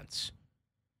offense.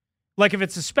 Like if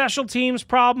it's a special teams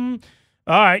problem,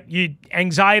 all right,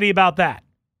 anxiety about that.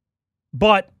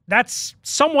 But that's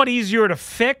somewhat easier to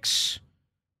fix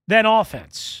than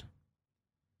offense.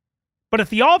 But if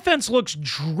the offense looks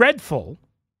dreadful,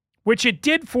 which it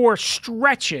did for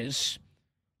stretches,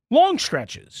 long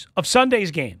stretches of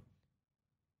Sunday's game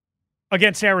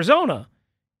against Arizona,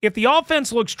 if the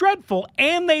offense looks dreadful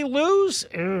and they lose,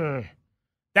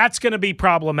 that's going to be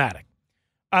problematic.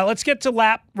 Let's get to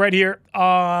Lap right here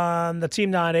on the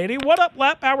Team 980. What up,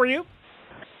 Lap? How are you?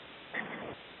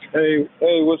 Hey,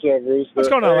 what's up, Rooster? What's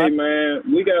going on, Hey, Lap?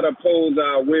 man, we got to pose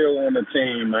our will on the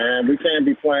team, man. We can't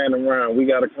be playing around. We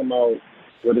got to come out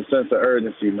with a sense of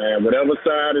urgency, man. Whatever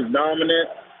side is dominant,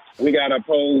 we got to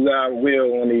pose our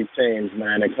will on these teams,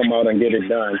 man, and come out and get it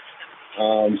done.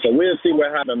 So we'll see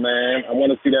what happens, man. I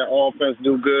want to see that offense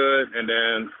do good, and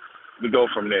then we go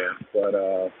from there.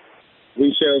 But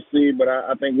we shall see, but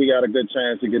I think we got a good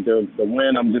chance to get the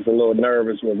win. I'm just a little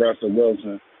nervous with Russell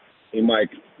Wilson. He might,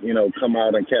 come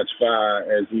out and catch fire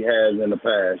as he has in the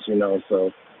past,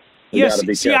 so Yes,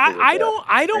 see, I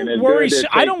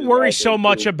don't worry so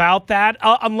much about that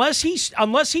unless he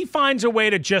finds a way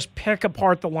to just pick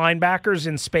apart the linebackers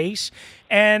in space.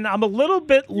 And I'm a little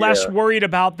bit less worried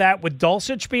about that with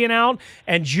Dulcich being out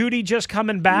and Judy just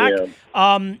coming back. Yeah.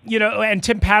 And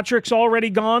Tim Patrick's already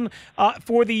gone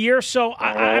for the year. So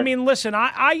I mean, listen,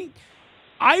 I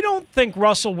don't think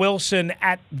Russell Wilson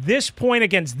at this point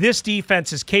against this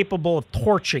defense is capable of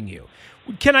torching you.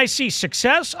 Can I see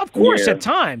success? Of course, at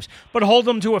times, but hold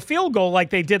them to a field goal like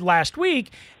they did last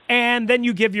week, and then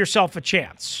you give yourself a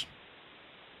chance.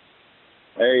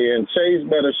 Hey, and Chase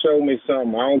better show me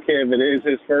something. I don't care if it is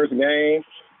his first game.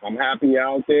 I'm happy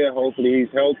out there. Hopefully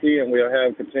he's healthy, and we'll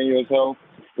have continuous health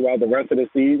throughout the rest of the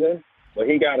season. But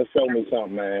he got to show me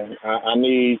something, man. I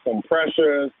need some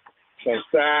pressures, some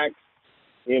sacks,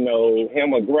 him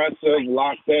aggressive,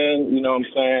 locked in, you know what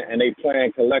I'm saying, and they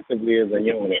playing collectively as a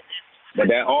unit. But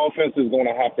that offense is going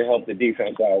to have to help the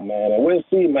defense out, man. And we'll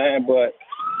see, man. But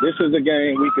this is a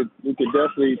game we could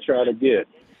definitely try to get.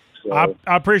 So,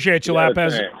 I appreciate you, Lap,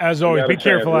 as always. Be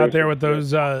careful out there with those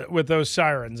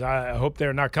sirens. I hope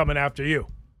they're not coming after you.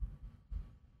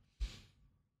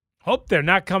 Hope they're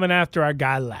not coming after our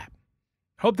guy, Lap.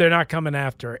 Hope they're not coming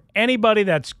after anybody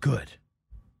that's good.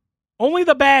 Only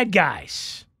the bad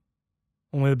guys.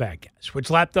 Only the bad guys, which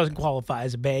Lap doesn't qualify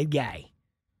as a bad guy.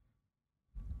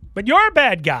 But you're a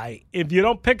bad guy if you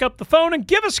don't pick up the phone and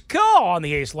give us a call on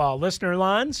the Ace Law listener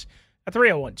lines at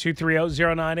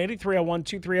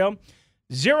 301-230-0980,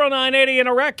 301-230-0980. In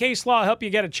a wreck, Ace Law help you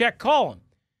get a check. Call them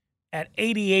at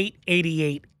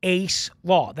 8888 Ace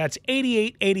Law. That's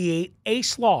 8888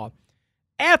 Ace Law.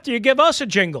 After you give us a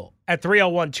jingle at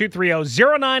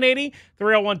 301-230-0980,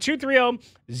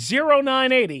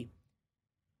 301-230-0980.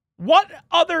 What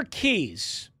other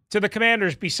keys to the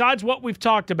Commanders besides what we've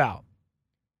talked about?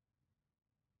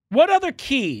 What other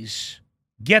keys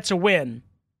gets a win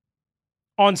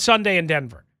on Sunday in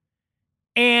Denver?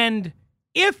 And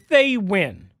if they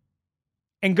win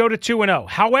and go to 2-0,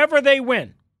 however they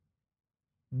win,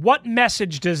 what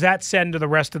message does that send to the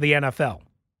rest of the NFL?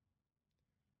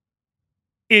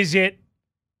 Is it,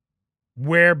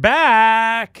 we're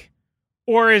back?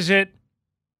 Or is it,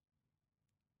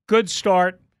 good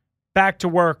start, back to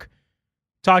work,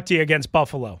 talk to you against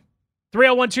Buffalo?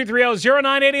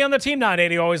 301-230-0980 on the Team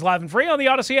 980, always live and free on the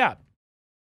Odyssey app.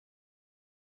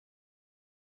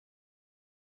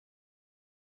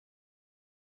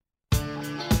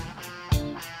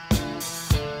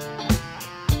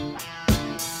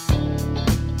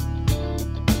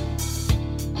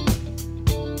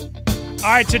 All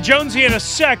right, to Jonesy in a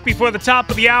sec before the top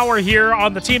of the hour here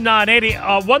on the Team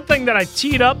 980. One thing that I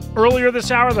teed up earlier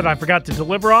this hour that I forgot to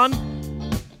deliver on,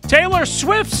 Taylor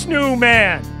Swift's new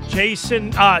man. Travis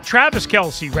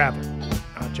Kelce, rather.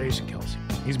 Not Jason Kelce.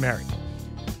 He's married.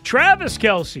 Travis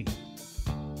Kelce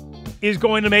is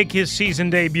going to make his season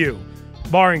debut,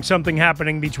 barring something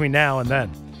happening between now and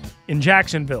then, in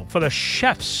Jacksonville for the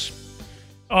Chefs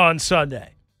on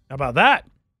Sunday. How about that?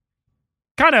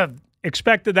 Kind of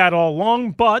expected that all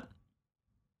along, but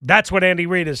that's what Andy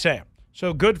Reid is saying.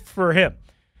 So good for him.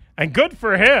 And good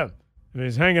for him that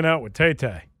he's hanging out with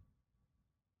Tay-Tay.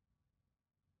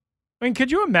 I mean,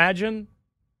 could you imagine?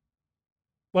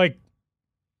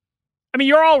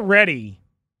 You're already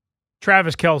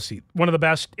Travis Kelce, one of the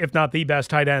best, if not the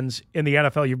best, tight ends in the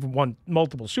NFL. You've won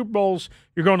multiple Super Bowls.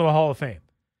 You're going to the Hall of Fame.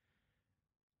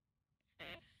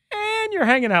 And you're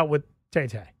hanging out with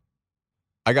Tay-Tay.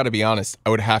 I got to be honest,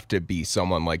 I would have to be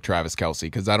someone like Travis Kelce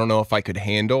because I don't know if I could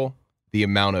handle the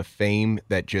amount of fame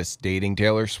that just dating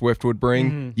Taylor Swift would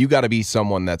bring. Mm-hmm. You got to be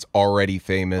someone that's already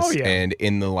famous and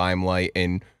in the limelight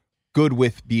and good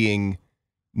with being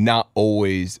not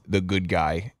always the good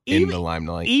guy in the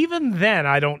limelight. Even then,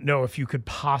 I don't know if you could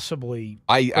possibly.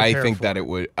 I think that it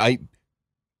would.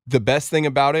 The best thing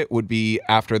about it would be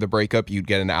after the breakup, you'd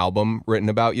get an album written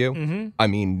about you. Mm-hmm. I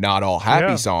mean, not all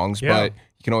happy songs, but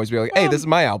you can always be like, "Hey, this is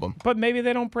my album." But maybe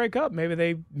they don't break up. Maybe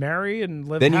they marry and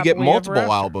live. Then you get multiple ever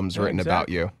albums written about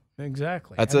you.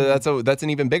 Exactly. That's an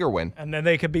even bigger win. And then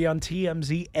they could be on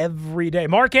TMZ every day.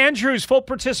 Mark Andrews, full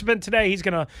participant today. He's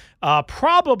going to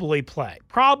probably play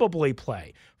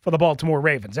for the Baltimore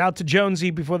Ravens. Out to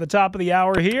Jonesy before the top of the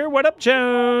hour here. What up,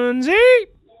 Jonesy?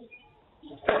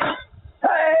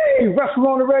 Hey, Russell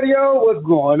on the radio. What's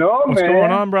going on, What's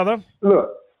going on, brother? Look,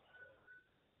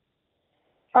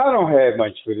 I don't have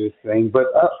much for this thing, but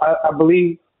I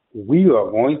believe we are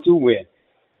going to win.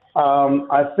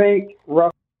 I think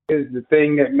Russell is the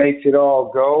thing that makes it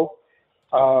all go.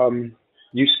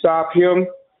 You stop him,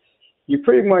 you're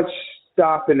pretty much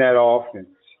stopping that offense.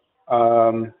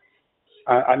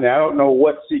 I mean, I don't know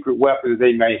what secret weapons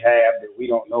they may have that we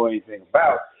don't know anything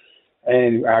about,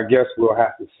 and I guess we'll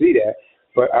have to see that.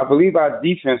 But I believe our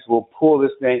defense will pull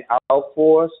this thing out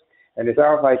for us, and it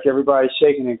sounds like everybody's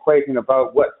shaking and quaking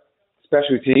about what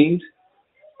special teams.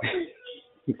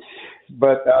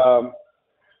 But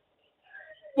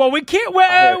well, we can't.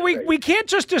 We can't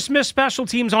just dismiss special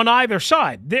teams on either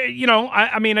side.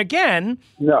 I mean, again,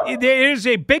 there is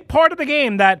a big part of the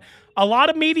game that a lot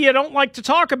of media don't like to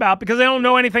talk about because they don't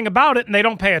know anything about it and they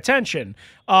don't pay attention.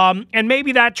 And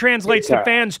maybe that translates to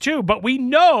fans too. But we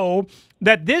know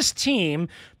that this team,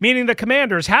 meaning the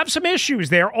Commanders, have some issues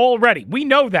there already. We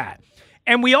know that.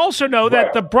 And we also know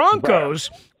that the Broncos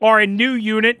are a new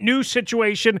unit, new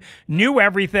situation, new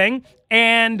everything,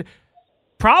 and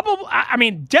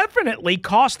definitely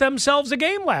cost themselves a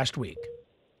game last week.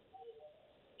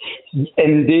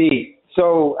 Indeed.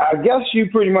 So I guess you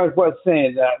pretty much was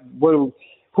saying that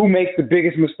who makes the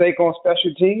biggest mistake on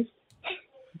special teams?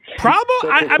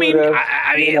 Probably.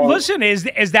 Listen, is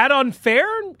that unfair?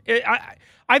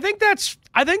 I think that's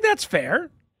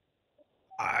fair.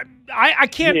 I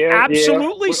can't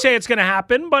absolutely say it's going to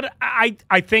happen, but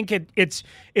I think it's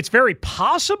very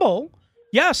possible.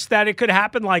 Yes, that it could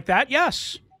happen like that.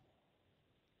 Yes.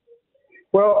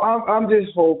 Well, I'm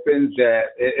just hoping that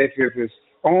if it's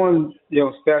on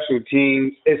special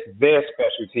teams, it's their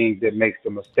special teams that makes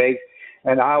the mistake,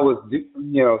 and I would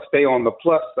stay on the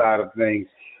plus side of things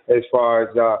as far as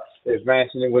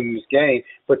advancing and winning this game.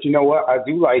 But you know what? I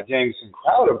do like Jamison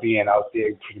Crowder being out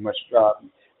there pretty much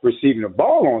receiving the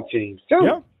ball on teams too.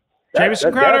 Yeah.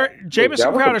 Jamison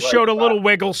Crowder showed a little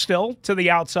wiggle still to the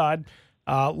outside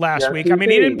last week. I mean,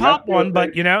 he didn't pop one,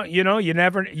 but you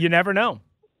never know.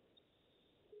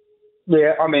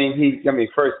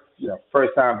 Yeah,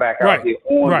 first time back out here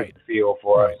on the field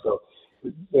for us. So,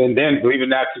 and then believe it or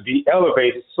not, to be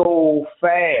elevated so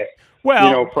fast.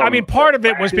 Well, part of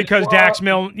it was because Dax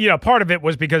Milne,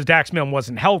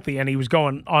 wasn't healthy and he was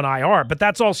going on IR, but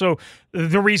that's also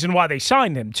the reason why they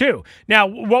signed him too. Now,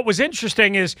 what was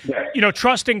interesting is,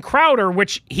 trusting Crowder,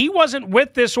 which he wasn't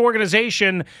with this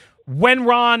organization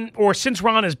since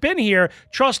Ron has been here,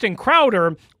 trusting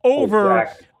Crowder over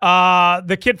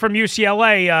the kid from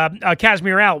UCLA,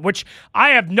 Casimir Allen, which I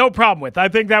have no problem with. I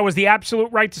think that was the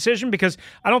absolute right decision because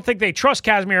I don't think they trust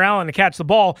Casimir Allen to catch the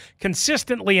ball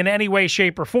consistently in any way,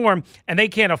 shape, or form, and they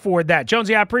can't afford that.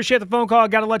 Jonesy, I appreciate the phone call. I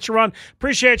got to let you run.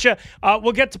 Appreciate you.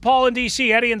 We'll get to Paul in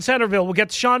D.C., Eddie in Centerville. We'll get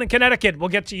to Sean in Connecticut. We'll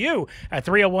get to you at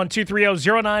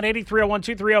 301-230-0980,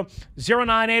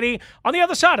 301-230-0980. On the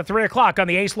other side at 3 o'clock on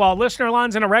the Ace Law listener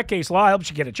lines and a wreck. Ace Law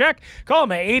helps you get a check. Call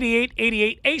them at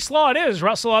 8888 Ace Law. It is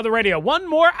Russell on the radio. One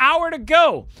more hour to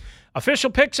go. Official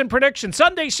picks and predictions.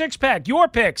 Sunday six-pack. Your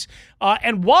picks.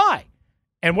 And why?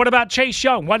 And what about Chase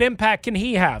Young? What impact can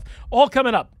he have? All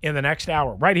coming up in the next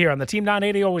hour right here on the Team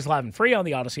 980, always live and free on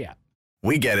the Odyssey app.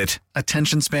 We get it.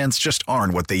 Attention spans just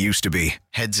aren't what they used to be.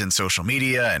 Heads in social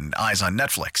media and eyes on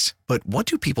Netflix. But what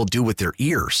do people do with their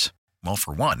ears? Well,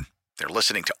 for one, they're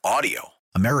listening to audio.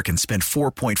 Americans spend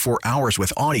 4.4 hours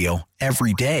with audio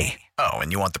every day. Oh,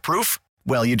 and you want the proof?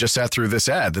 Well, you just sat through this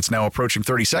ad that's now approaching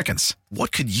 30 seconds.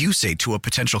 What could you say to a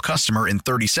potential customer in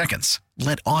 30 seconds?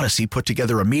 Let Odyssey put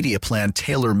together a media plan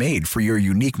tailor-made for your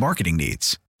unique marketing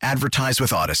needs. Advertise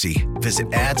with Odyssey.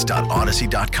 Visit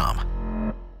ads.odyssey.com.